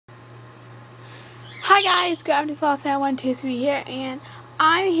Hi guys, Gravity Falls Fan 123 here, and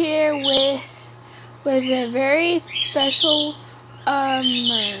I'm here with a very special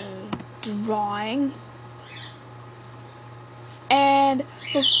drawing. And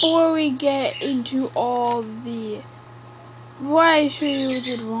before we get into before I show you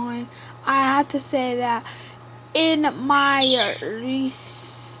the drawing, I have to say that in my very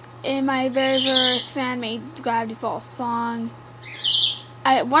first fan-made Gravity Falls song,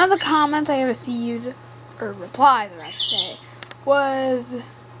 one of the comments I received, or replies, I should say, was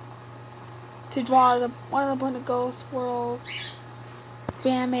to draw one of the Pony Girl Swirl's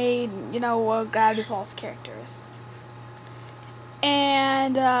fan-made, Gravity Falls characters.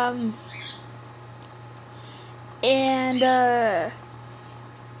 And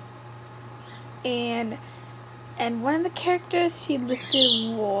one of the characters she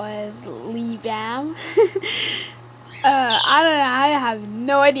listed was Lebam. I don't know, I have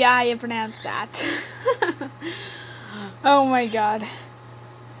no idea how you pronounce that. Oh my god.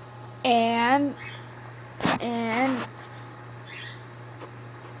 And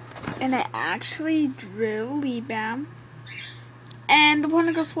I actually drew Lebam. And the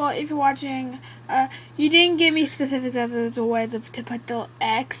Pony Girl Swirl, if you're watching, you didn't give me specifics as to where to put the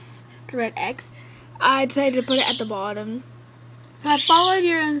red X. I decided to put it at the bottom. So I followed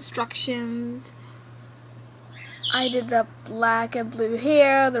your instructions. I did the black and blue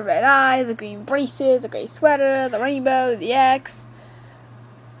hair, the red eyes, the green braces, the gray sweater, the rainbow, the X,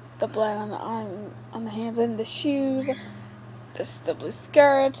 the blood on the arm, on the hands and the shoes, the blue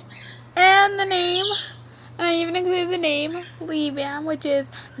skirt, and the name. And I even included the name, Lebam, which is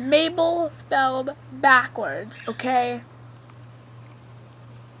Mabel spelled backwards, okay?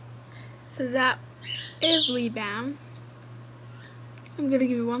 So that is Lebam. I'm going to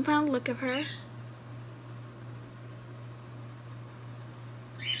give you one final look of her.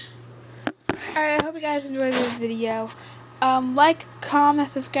 Alright, I hope you guys enjoyed this video. Like, comment,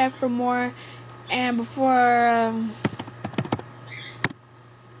 subscribe for more. And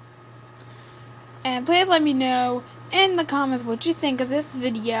and please let me know in the comments what you think of this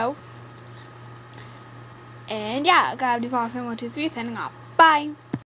video. And yeah, Gravity Falls Fan 123 signing off. Bye!